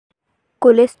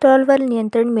कोलेस्टेरॉलवर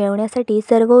नियंत्रण मिळवण्यासाठी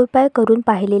सर्व उपाय करून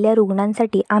पाहिलेल्या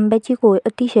रुग्णांसाठी आंब्याची कोय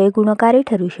अतिशय गुणकारी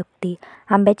ठरू शकते.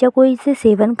 आंब्याच्या कोयीचे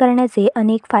सेवन करण्याचे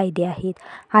अनेक फायदे आहेत.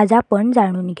 आज आपण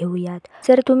जाणून घेऊयात.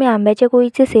 जर तुम्ही आंब्याच्या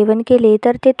कोयीचे सेवन केले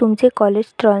तर ते तुमचे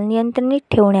कोलेस्टेरॉल नियंत्रित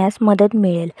ठेवण्यास मदत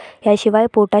मिळेल. याशिवाय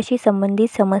पोटाशी संबंधित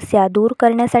समस्या दूर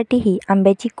करण्यासाठीही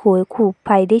आंब्याची कोय खूप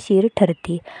फायदेशीर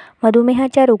ठरते.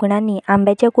 मधुमेहाच्या रुग्णांनी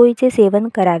आंब्याच्या कोयीचे सेवन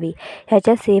करावे.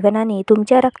 याच्या सेवनाने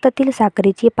तुमच्या रक्तातील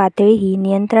साखरेची पातळीही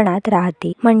नियंत्रणात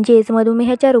राहते. म्हणजेच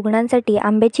मधुमेहाच्या रुग्णांसाठी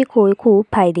आंब्याची कोय खूप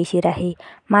फायदेशीर आहे.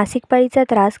 मासिक पाळीचा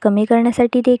त्रास कमी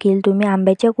करण्यासाठी देखील तुम्ही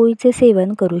आंब्याच्या कोयीचे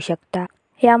सेवन करू शकता.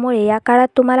 यामुळे या काळात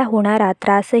तुम्हाला होणारा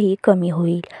त्रासही कमी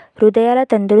होईल. हृदयाला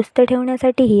तंदुरुस्त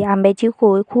ठेवण्यासाठीही आंब्याची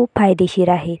कोय खूप फायदेशीर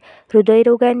आहे.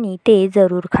 हृदयरोग्यांनी ते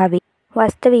जरूर खावे.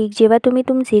 वास्तविक जेव्हा तुम्ही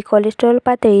तुमची कोलेस्टेरॉल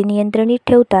पातळी नियंत्रित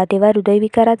ठेवता तेव्हा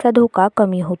हृदयविकाराचा धोका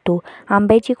कमी होतो.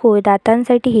 आंब्याची कोय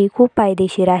दातांसाठीही खूप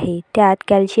फायदेशीर आहे. त्यात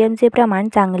कॅल्शियमचे प्रमाण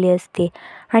चांगले असते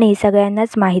आणि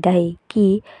सगळ्यांनाच माहीत आहे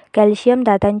की कॅल्शियम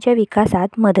दातांच्या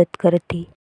विकासात मदत करते.